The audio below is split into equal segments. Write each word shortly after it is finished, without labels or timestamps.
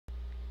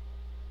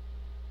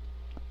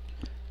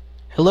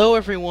Hello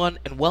everyone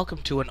and welcome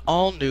to an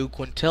all-new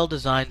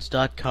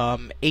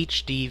QuintelDesigns.com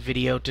HD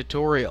video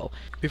tutorial.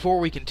 Before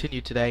we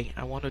continue today,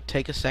 I want to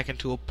take a second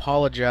to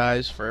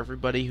apologize for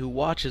everybody who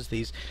watches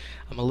these.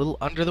 I'm a little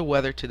under the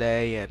weather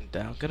today and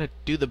I'm going to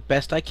do the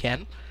best I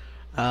can,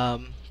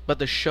 but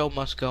the show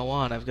must go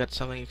on. I've got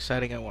something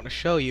exciting I want to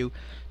show you.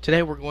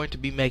 Today we're going to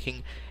be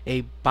making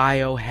a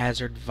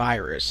biohazard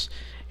virus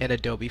in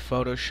Adobe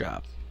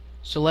Photoshop.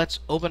 So let's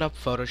open up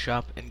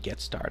Photoshop and get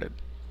started.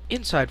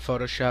 Inside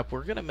Photoshop,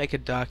 we're going to make a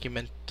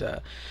document,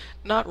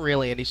 not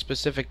really any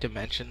specific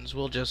dimensions.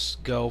 We'll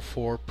just go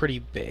for pretty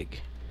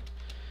big,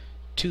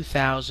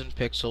 2000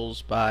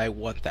 pixels by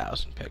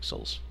 1000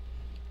 pixels.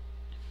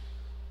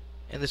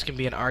 And this can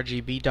be an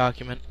RGB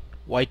document,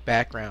 white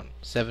background,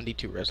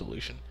 72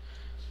 resolution.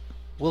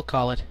 We'll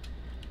call it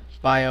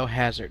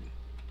Biohazard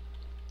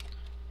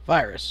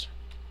Virus.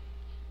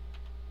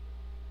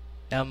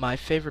 Now, my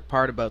favorite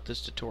part about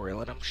this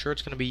tutorial, and I'm sure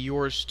it's going to be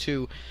yours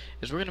too,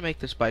 is we're going to make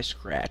this by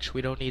scratch.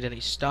 We don't need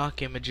any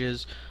stock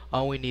images.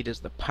 All we need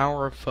is the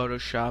power of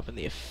Photoshop and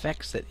the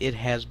effects that it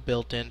has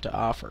built in to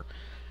offer.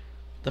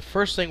 The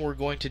first thing we're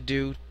going to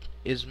do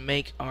is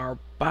make our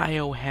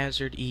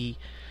biohazard-y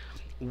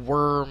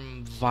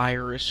worm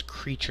virus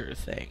creature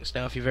things.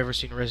 Now, if you've ever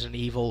seen Resident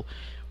Evil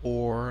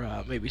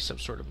or maybe some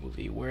sort of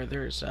movie where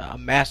there's a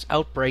mass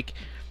outbreak,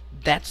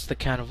 that's the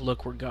kind of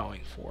look we're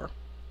going for.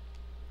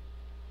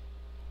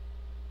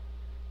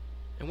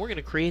 And we're going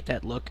to create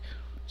that look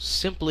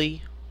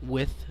simply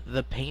with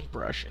the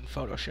paintbrush in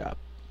Photoshop.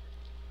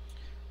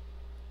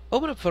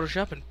 Open up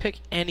Photoshop and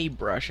pick any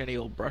brush, any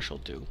old brush will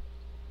do.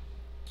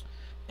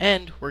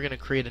 And we're going to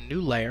create a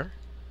new layer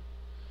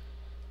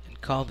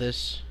and call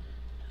this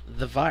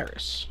the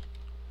virus.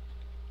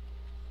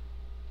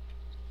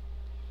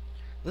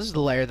 This is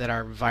the layer that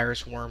our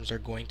virus worms are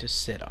going to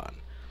sit on.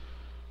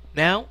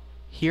 Now,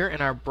 here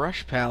in our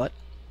brush palette,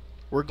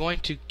 we're going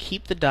to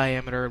keep the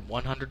diameter at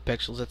 100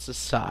 pixels, that's the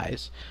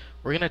size.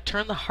 We're going to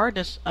turn the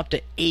hardness up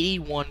to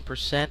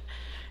 81%,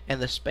 and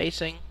the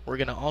spacing we're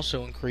going to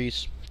also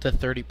increase to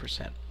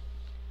 30%.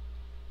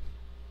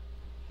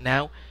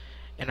 Now,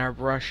 in our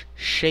brush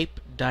shape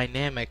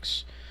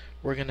dynamics,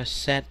 we're going to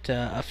set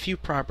a few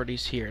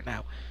properties here.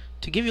 Now,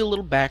 to give you a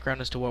little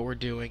background as to what we're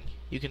doing,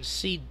 you can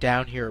see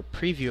down here a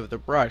preview of the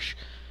brush.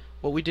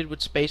 What we did with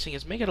spacing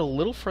is make it a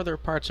little further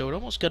apart so it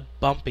almost got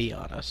bumpy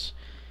on us.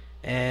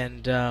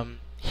 And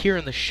here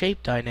in the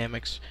shape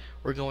dynamics,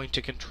 we're going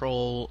to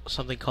control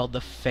something called the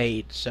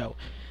fade. So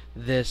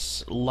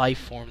this life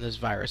form, this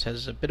virus,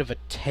 has a bit of a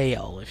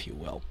tail, if you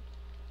will.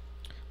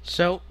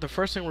 So the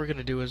first thing we're going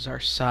to do is our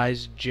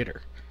size jitter.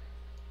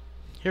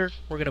 Here,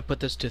 we're going to put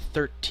this to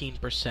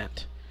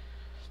 13%.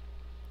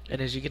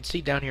 And as you can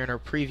see down here in our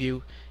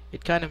preview,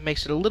 it kind of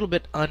makes it a little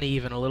bit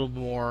uneven, a little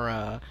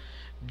more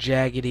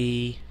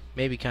jaggedy,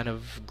 maybe kind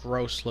of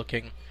gross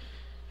looking.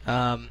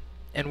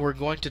 And we're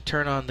going to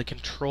turn on the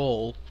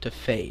control to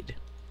fade.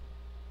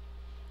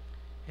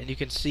 And you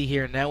can see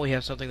here now we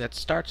have something that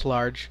starts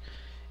large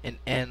and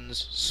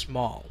ends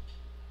small.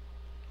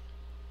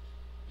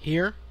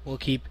 Here we'll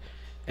keep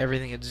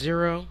everything at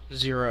 0,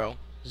 0,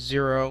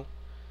 0.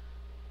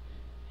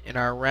 And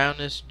our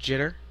roundness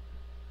jitter,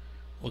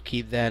 we'll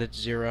keep that at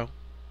 0.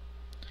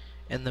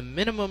 And the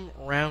minimum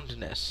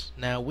roundness,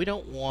 now we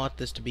don't want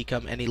this to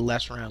become any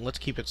less round. Let's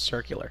keep it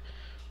circular.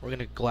 We're going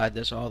to glide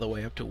this all the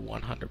way up to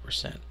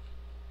 100%.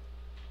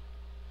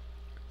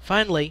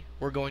 Finally,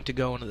 we're going to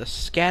go into the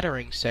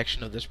scattering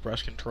section of this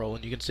brush control,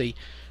 and you can see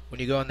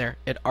when you go in there,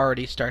 it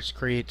already starts to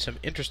create some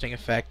interesting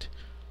effect.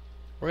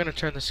 We're going to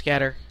turn the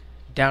scatter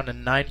down to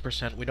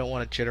 9%. We don't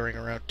want it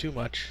jittering around too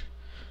much.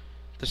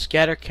 The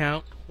scatter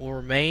count will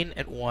remain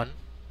at 1,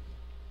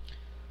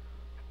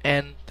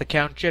 and the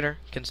count jitter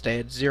can stay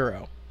at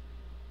 0.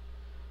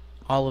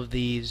 All of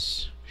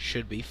these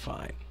should be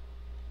fine.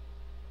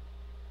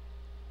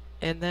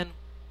 And then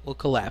we'll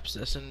collapse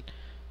this, and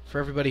for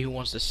everybody who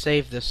wants to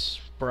save this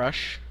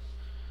brush,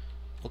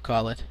 we'll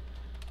call it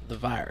the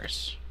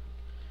virus,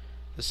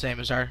 the same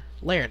as our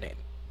layer name.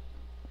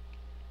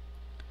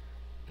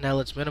 Now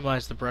let's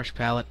minimize the brush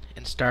palette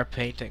and start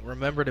painting.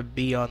 Remember to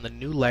be on the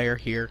new layer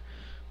here.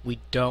 We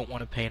don't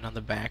want to paint on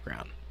the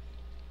background.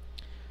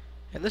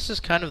 And this is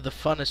kind of the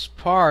funnest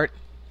part.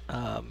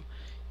 That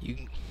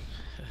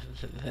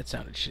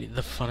sounded shitty.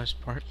 The funnest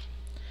part.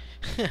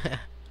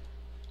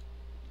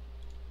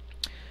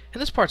 And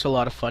this part's a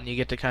lot of fun. You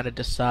get to kind of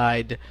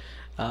decide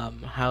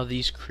how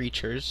these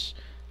creatures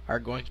are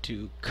going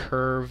to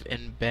curve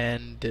and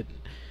bend and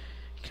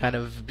kind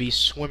of be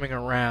swimming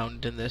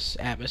around in this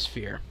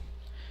atmosphere.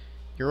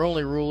 Your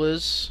only rule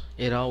is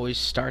it always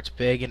starts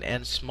big and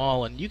ends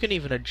small, and you can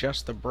even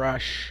adjust the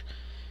brush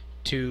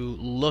to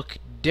look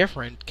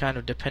different kind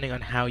of depending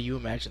on how you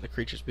imagine the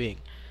creatures being.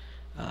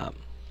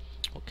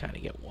 We'll kind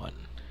of get one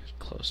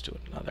close to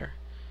another.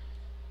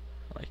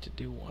 I like to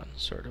do one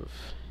sort of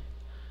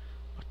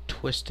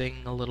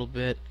twisting a little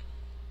bit.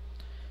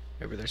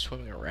 Maybe they're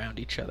swimming around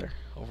each other,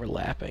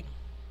 overlapping.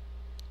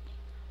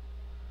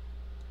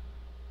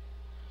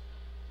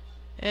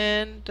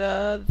 And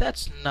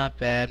that's not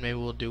bad. Maybe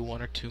we'll do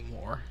one or two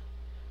more.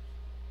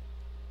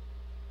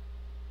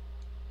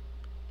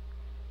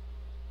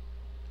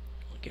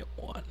 get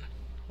one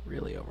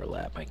really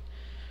overlapping.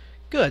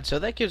 Good, so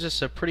that gives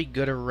us a pretty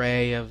good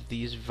array of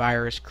these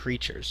virus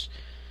creatures.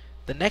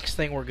 The next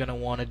thing we're going to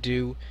want to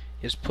do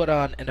is put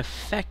on an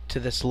effect to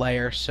this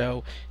layer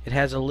so it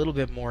has a little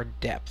bit more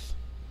depth.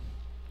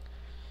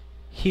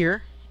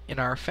 Here, in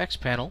our effects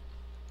panel,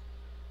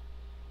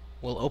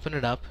 we'll open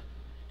it up,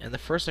 and the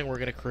first thing we're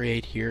going to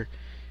create here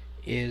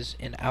is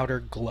an outer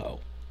glow.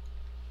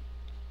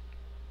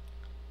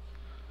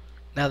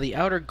 Now the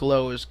outer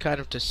glow is kind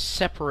of to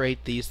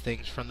separate these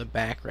things from the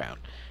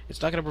background.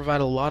 It's not going to provide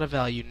a lot of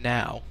value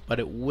now, but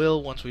it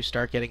will once we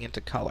start getting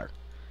into color.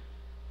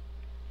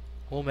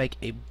 We'll make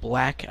a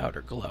black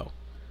outer glow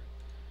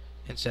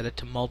and set it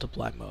to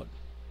multiply mode.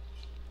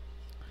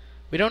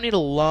 We don't need a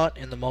lot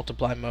in the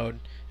multiply mode.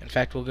 In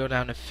fact, we'll go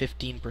down to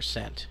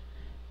 15%.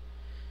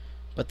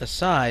 But the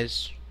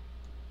size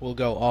will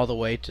go all the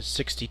way to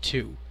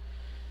 62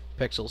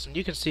 pixels. And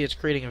you can see it's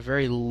creating a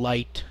very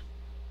light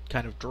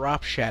kind of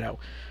drop shadow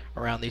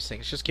around these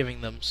things, just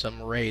giving them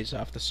some rays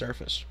off the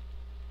surface.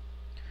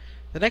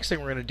 The next thing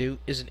we're going to do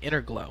is an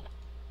inner glow.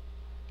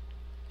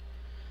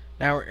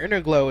 Now our inner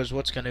glow is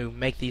what's going to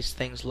make these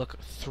things look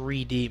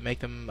 3D, make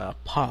them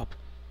pop.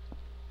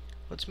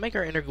 Let's make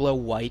our inner glow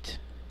white.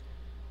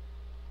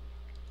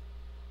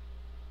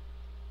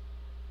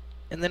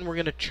 And then we're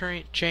going to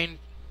change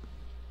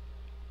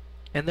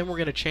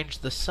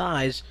the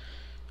size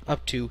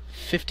up to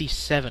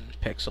 57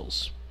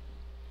 pixels.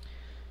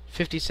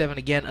 57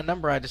 again, a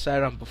number I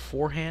decided on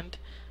beforehand,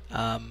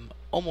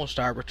 almost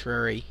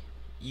arbitrary.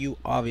 You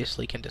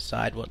obviously can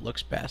decide what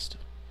looks best.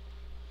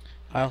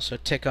 I also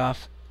tick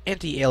off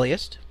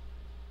anti-aliased,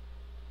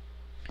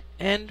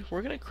 and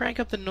we're going to crank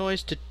up the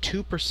noise to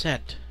 2%.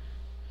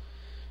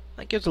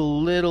 That gives a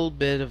little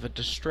bit of a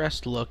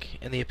distressed look,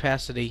 and the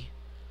opacity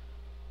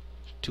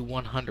to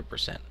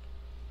 100%.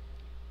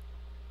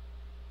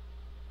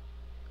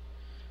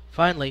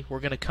 Finally, we're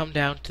going to come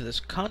down to this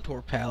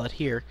contour palette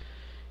here.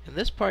 In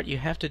this part you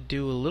have to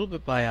do a little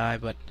bit by eye,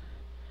 but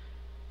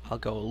I'll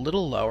go a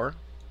little lower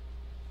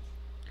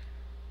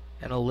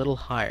and a little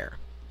higher.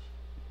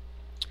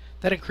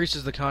 That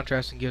increases the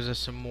contrast and gives us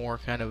some more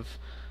kind of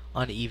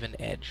uneven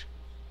edge.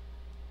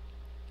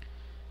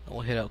 And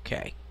we'll hit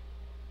OK.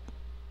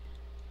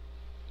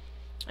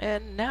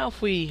 And now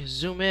if we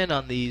zoom in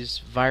on these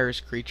virus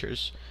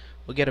creatures,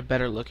 we'll get a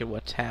better look at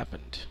what's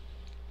happened.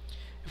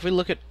 If we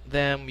look at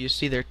them, you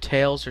see their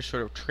tails are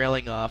sort of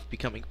trailing off,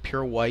 becoming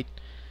pure white.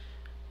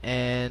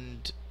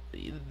 And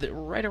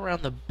right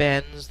around the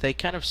bends, they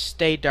kind of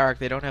stay dark.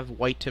 They don't have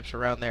white tips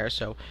around there,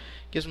 so it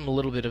gives them a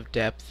little bit of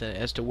depth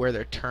as to where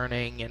they're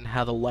turning and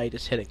how the light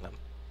is hitting them.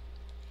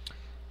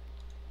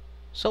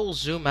 So we'll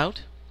zoom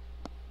out,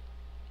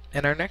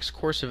 and our next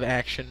course of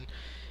action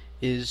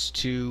is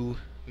to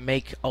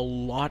make a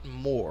lot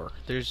more.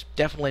 There's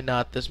definitely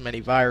not this many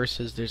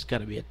viruses. There's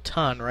got to be a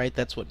ton, right?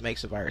 That's what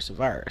makes a virus a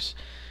virus.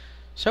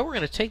 So we're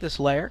going to take this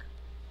layer,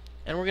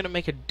 and we're going to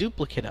make a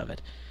duplicate of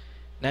it.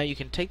 Now you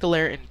can take the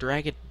layer and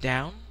drag it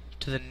down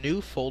to the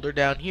new folder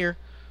down here,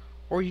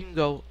 or you can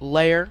go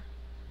Layer,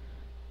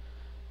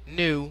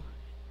 New,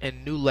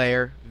 and New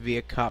Layer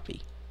via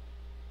Copy.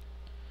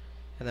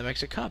 And that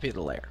makes a copy of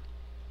the layer.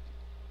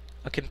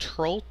 A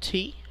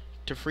Control-T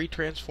to free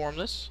transform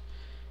this,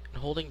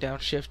 and holding down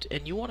Shift,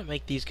 and you want to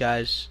make these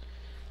guys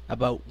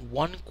about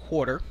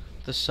 1/4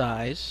 the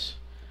size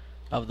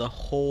of the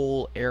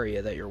whole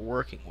area that you're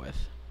working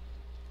with.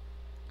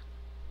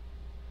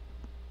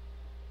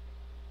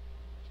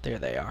 There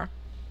they are.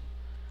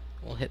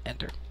 We'll hit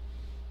enter.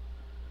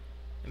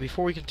 And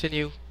before we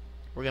continue,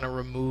 we're going to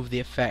remove the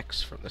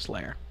effects from this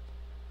layer.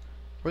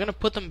 We're going to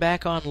put them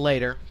back on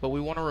later, but we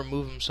want to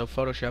remove them so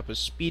Photoshop is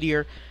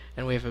speedier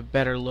and we have a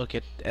better look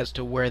at as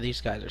to where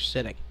these guys are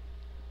sitting.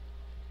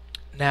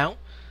 Now,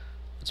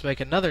 let's make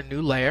another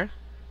new layer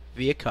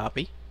via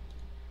copy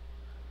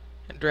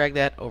and drag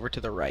that over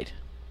to the right.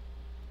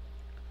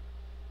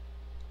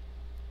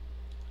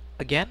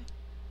 Again,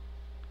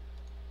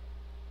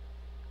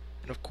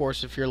 and of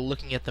course, if you're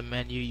looking at the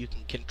menu, you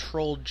can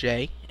Control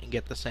J and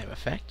get the same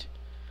effect.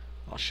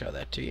 I'll show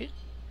that to you.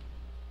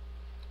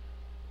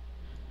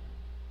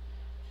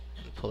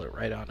 And pull it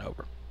right on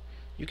over.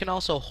 You can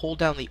also hold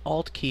down the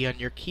Alt key on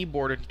your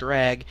keyboard and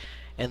drag,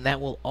 and that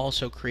will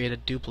also create a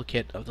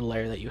duplicate of the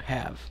layer that you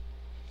have.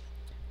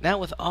 Now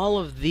with all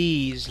of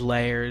these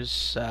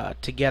layers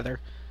together,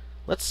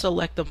 let's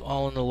select them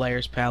all in the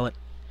Layers palette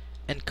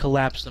and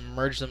collapse them,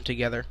 merge them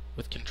together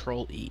with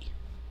Control E.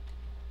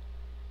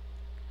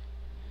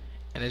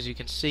 And as you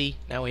can see,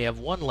 now we have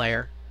one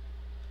layer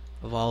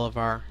of all of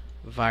our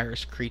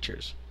virus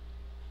creatures.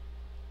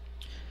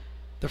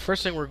 The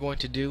first thing we're going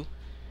to do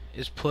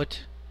is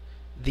put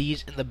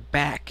these in the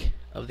back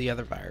of the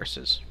other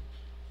viruses.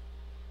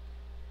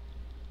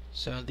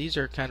 So these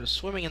are kind of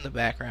swimming in the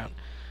background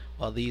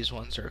while these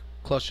ones are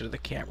closer to the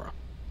camera.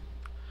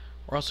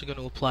 We're also going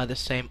to apply the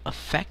same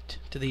effect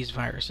to these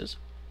viruses.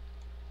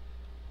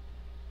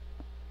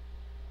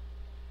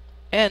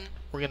 And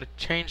we're going to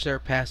change their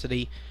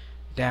opacity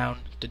down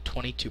to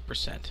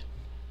 22%.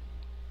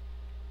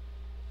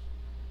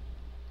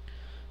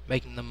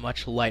 making them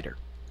much lighter.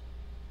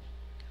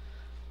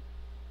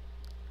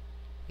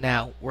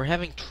 Now, we're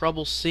having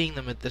trouble seeing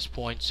them at this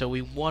point, so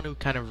we want to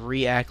kind of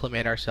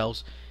reacclimate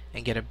ourselves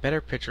and get a better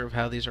picture of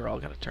how these are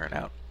all going to turn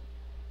out.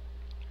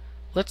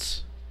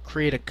 Let's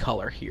create a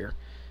color here,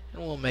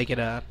 and we'll make it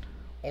an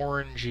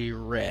orangey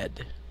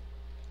red.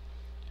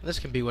 And this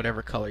can be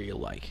whatever color you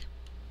like.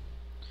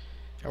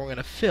 And we're going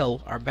to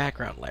fill our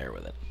background layer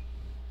with it.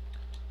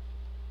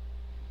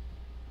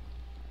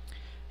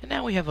 And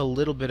now we have a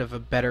little bit of a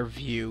better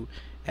view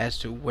as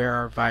to where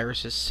our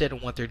viruses sit and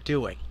what they're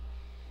doing.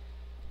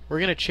 We're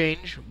going to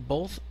change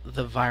both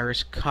the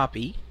virus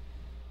copy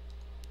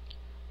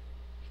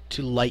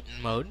to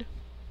lighten mode,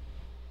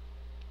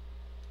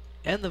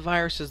 and the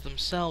viruses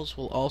themselves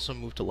will also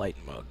move to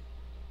lighten mode.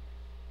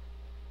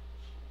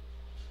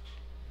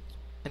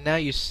 And now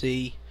you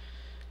see,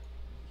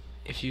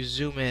 if you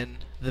zoom in,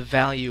 the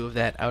value of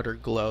that outer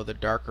glow, the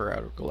darker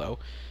outer glow,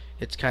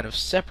 it's kind of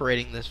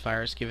separating this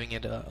virus, giving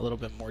it a little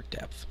bit more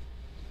depth.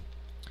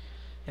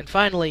 And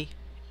finally,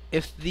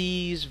 if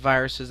these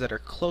viruses that are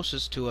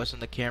closest to us in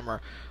the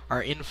camera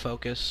are in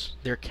focus,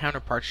 their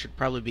counterparts should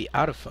probably be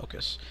out of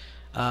focus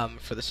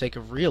for the sake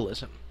of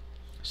realism.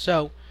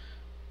 So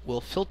we'll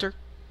filter,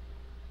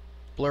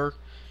 blur,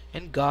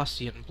 and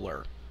Gaussian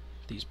blur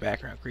these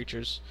background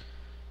creatures,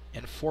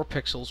 and 4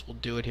 pixels will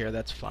do it here.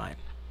 That's fine.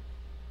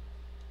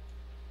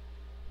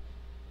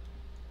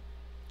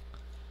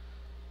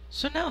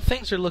 So now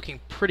things are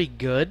looking pretty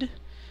good.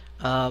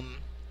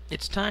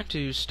 It's time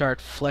to start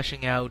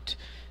fleshing out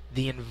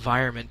the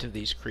environment of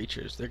these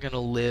creatures. They're going to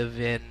live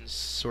in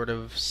sort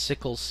of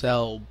sickle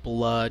cell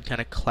blood,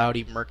 kind of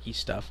cloudy, murky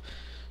stuff.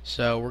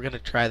 So we're going to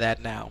try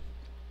that now.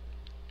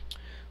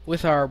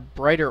 With our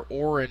brighter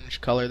orange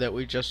color that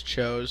we just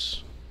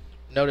chose,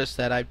 notice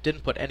that I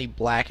didn't put any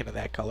black into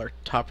that color,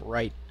 top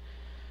right.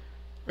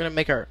 We're going to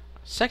make our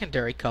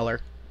secondary color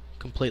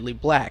completely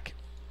black.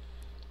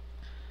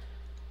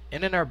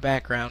 And in our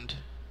background,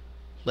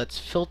 let's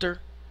filter,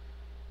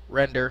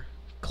 render,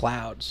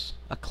 clouds,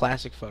 a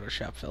classic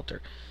Photoshop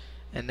filter.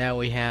 And now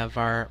we have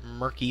our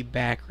murky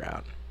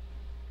background.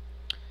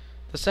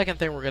 The second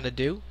thing we're going to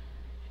do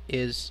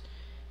is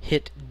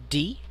hit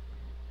D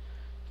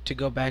to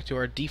go back to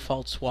our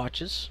default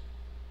swatches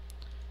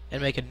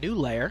and make a new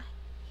layer.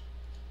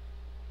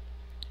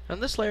 On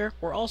this layer,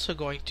 we're also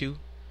going to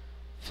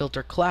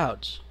filter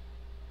clouds.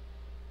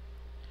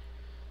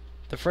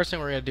 The first thing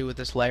we're going to do with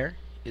this layer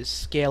is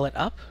scale it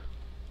up.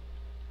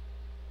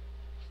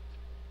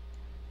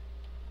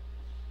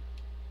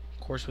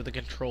 Of course, with a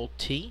Control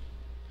T,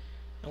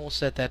 and we'll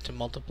set that to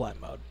multiply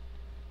mode.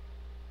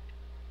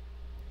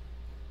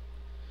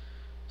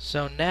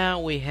 So now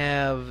we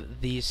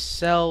have these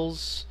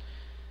cells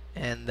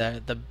and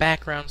the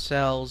background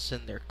cells,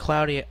 and they're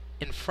cloudy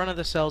in front of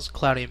the cells,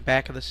 cloudy in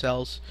back of the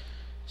cells,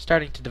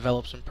 starting to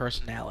develop some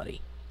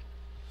personality.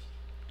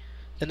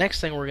 The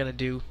next thing we're going to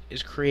do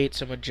is create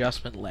some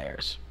adjustment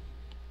layers.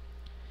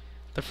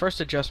 The first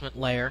adjustment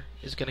layer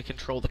is going to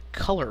control the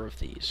color of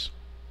these.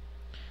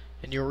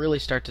 And you'll really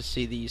start to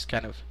see these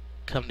kind of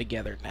come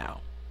together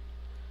now.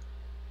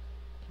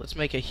 Let's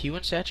make a hue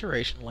and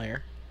saturation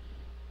layer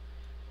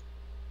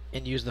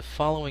and use the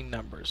following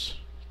numbers.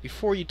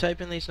 Before you type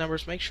in these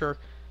numbers, make sure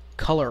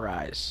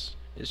colorize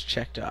is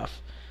checked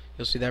off.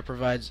 You'll see that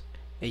provides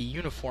a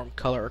uniform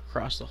color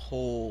across the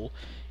whole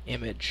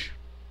image.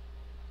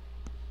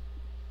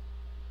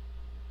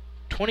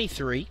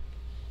 23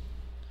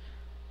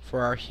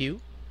 for our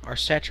hue. Our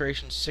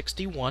saturation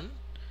 61,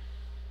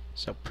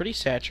 so pretty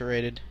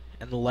saturated,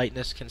 and the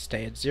lightness can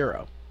stay at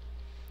 0.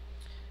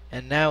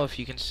 And now, if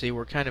you can see,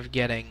 we're kind of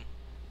getting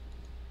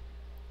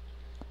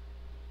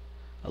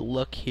a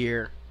look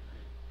here.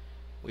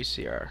 We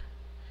see our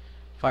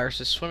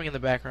viruses swimming in the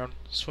background,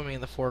 swimming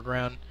in the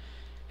foreground,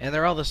 and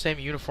they're all the same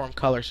uniform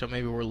color, so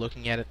maybe we're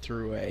looking at it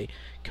through a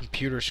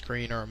computer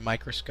screen or a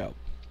microscope.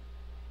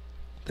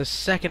 The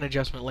second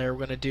adjustment layer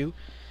we're going to do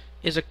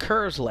is a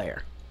curves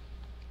layer.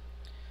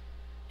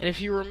 And if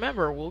you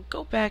remember, we'll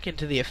go back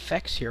into the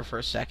effects here for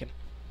a second.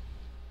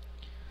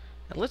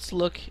 And let's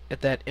look at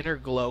that inner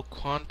glow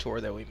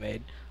contour that we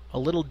made, a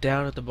little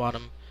down at the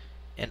bottom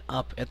and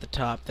up at the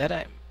top.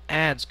 That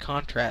adds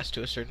contrast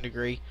to a certain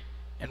degree,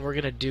 and we're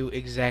going to do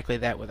exactly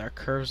that with our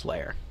curves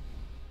layer.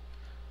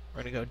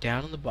 We're going to go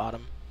down on the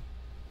bottom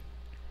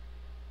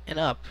and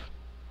up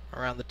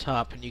around the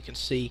top, and you can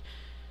see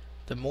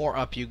the more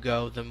up you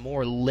go, the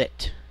more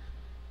lit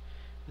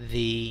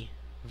the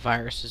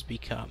viruses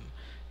become,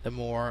 the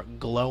more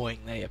glowing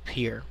they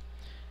appear.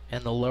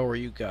 And the lower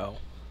you go,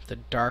 the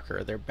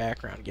darker their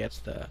background gets,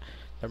 the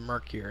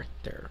murkier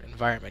their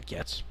environment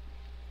gets.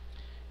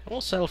 And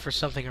we'll settle for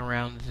something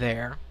around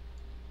there.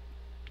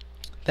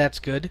 That's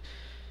good.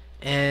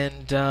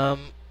 And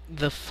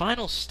the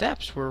final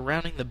steps, we're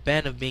rounding the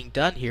bend of being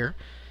done here.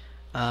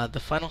 The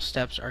final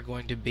steps are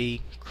going to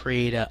be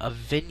create a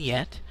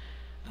vignette.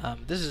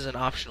 This is an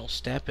optional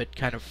step. It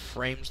kind of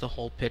frames the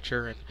whole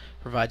picture and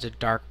provides a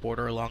dark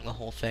border along the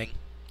whole thing.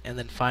 And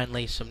then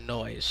finally some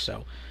noise.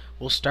 So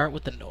we'll start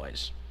with the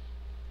noise.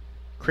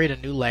 Create a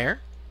new layer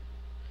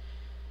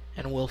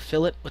and we'll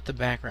fill it with the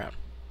background.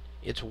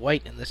 It's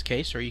white in this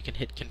case, or you can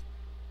hit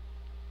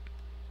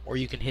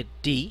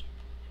D,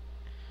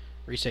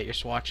 reset your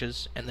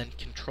swatches, and then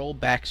Control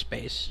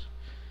Backspace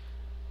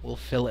will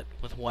fill it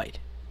with white.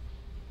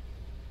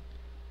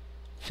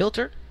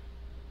 Filter,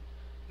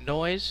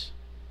 noise,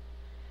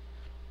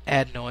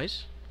 add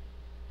noise.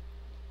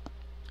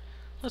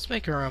 Let's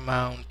make our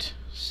amount,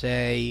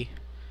 say,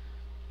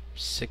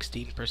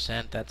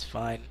 16%, that's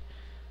fine.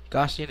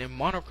 Gaussian and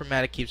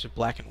monochromatic keeps it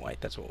black and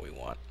white, that's what we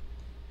want.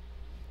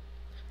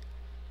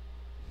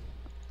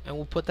 And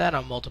we'll put that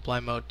on multiply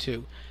mode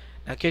too.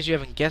 Now in case you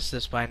haven't guessed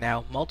this by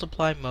now,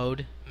 multiply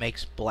mode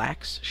makes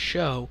blacks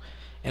show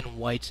and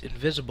whites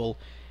invisible,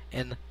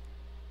 and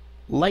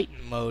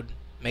lighten mode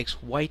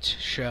makes whites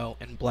show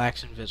and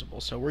blacks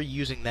invisible. So we're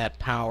using that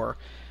power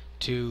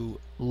to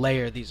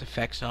layer these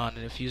effects on,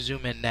 and if you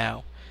zoom in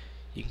now,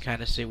 you can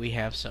kind of see we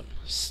have some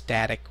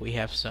static, we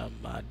have some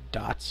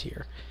dots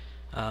here,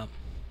 and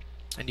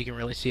you can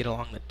really see it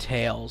along the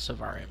tails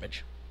of our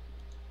image.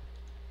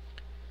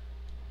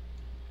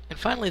 And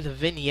finally, the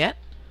vignette.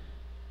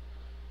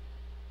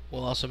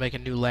 We'll also make a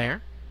new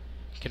layer.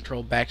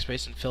 Control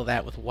Backspace and fill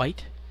that with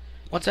white.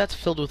 Once that's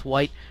filled with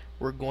white,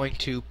 we're going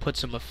to put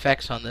some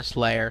effects on this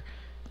layer.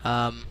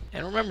 And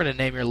remember to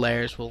name your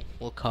layers. We'll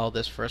call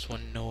this first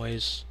one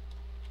Noise.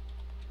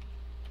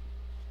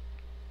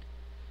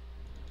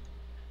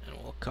 And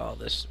we'll call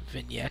this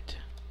Vignette.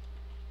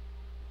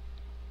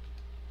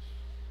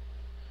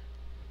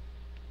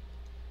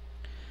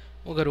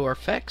 We'll go to our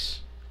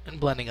effects and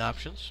blending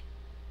options.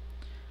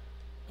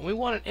 And we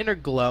want an inner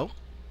glow.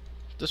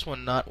 This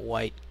one not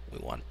white, we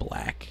want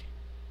black.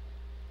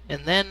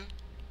 And then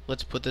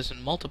let's put this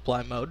in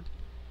multiply mode.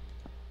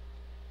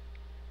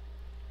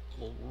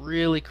 We'll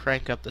really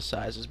crank up the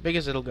size, as big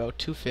as it'll go,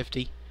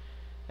 250,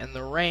 and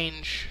the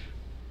range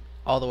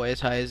all the way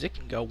as high as it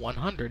can go,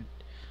 100,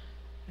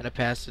 and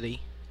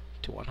opacity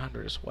to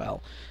 100 as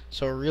well.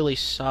 So a really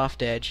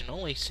soft edge, and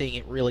only seeing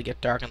it really get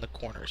dark in the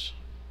corners.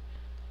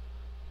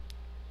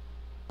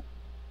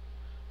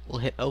 We'll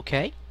hit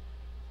OK.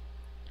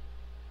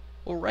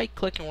 We'll right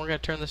click and we're going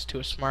to turn this to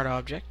a smart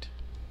object.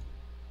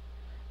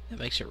 That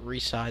makes it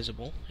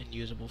resizable and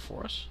usable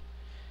for us.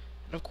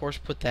 And of course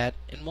put that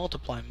in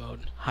multiply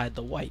mode, hide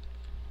the white.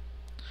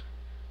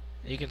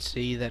 You can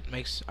see that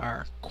makes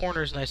our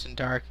corners nice and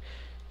dark.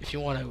 If you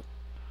want a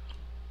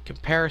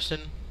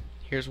comparison,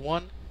 here's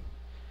one,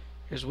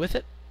 here's with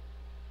it,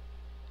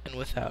 and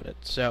without it.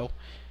 So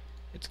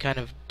it's kind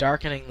of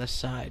darkening the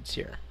sides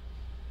here.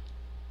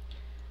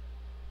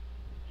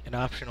 An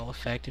optional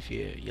effect if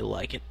you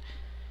like it.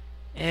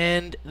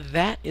 And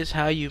that is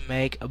how you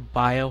make a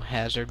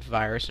biohazard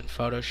virus in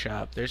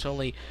Photoshop. There's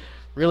only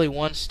really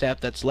one step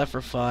that's left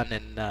for fun,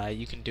 and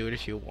you can do it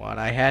if you want.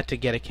 I had to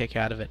get a kick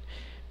out of it.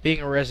 Being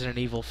a Resident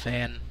Evil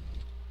fan,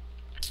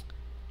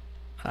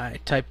 I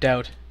typed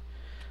out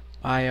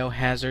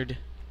Biohazard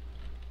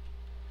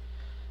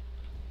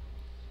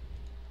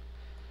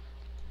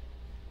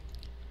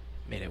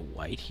made it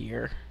white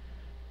here.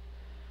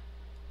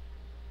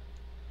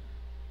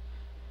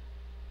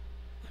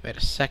 I made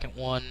a second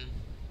one.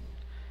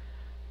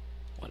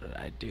 What did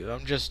I do?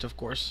 I'm just, of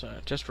course,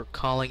 just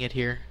recalling it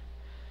here.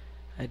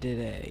 I did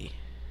a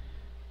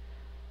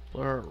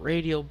blur,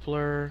 radial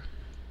blur.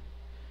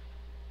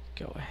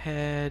 Go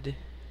ahead.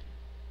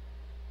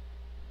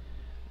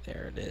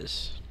 There it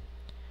is.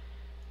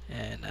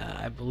 And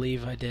I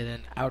believe I did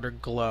an outer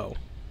glow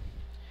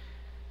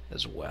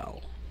as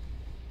well.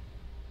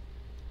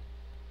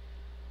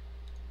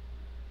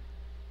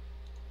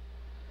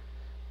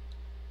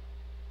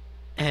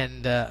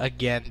 And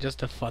again,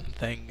 just a fun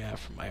thing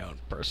for my own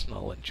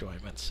personal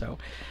enjoyment. So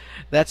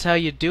that's how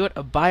you do it.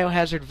 A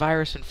biohazard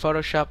virus in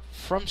Photoshop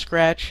from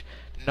scratch.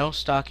 No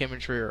stock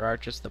imagery or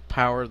art, just the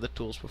power of the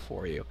tools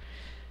before you.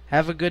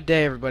 Have a good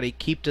day, everybody.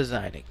 Keep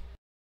designing.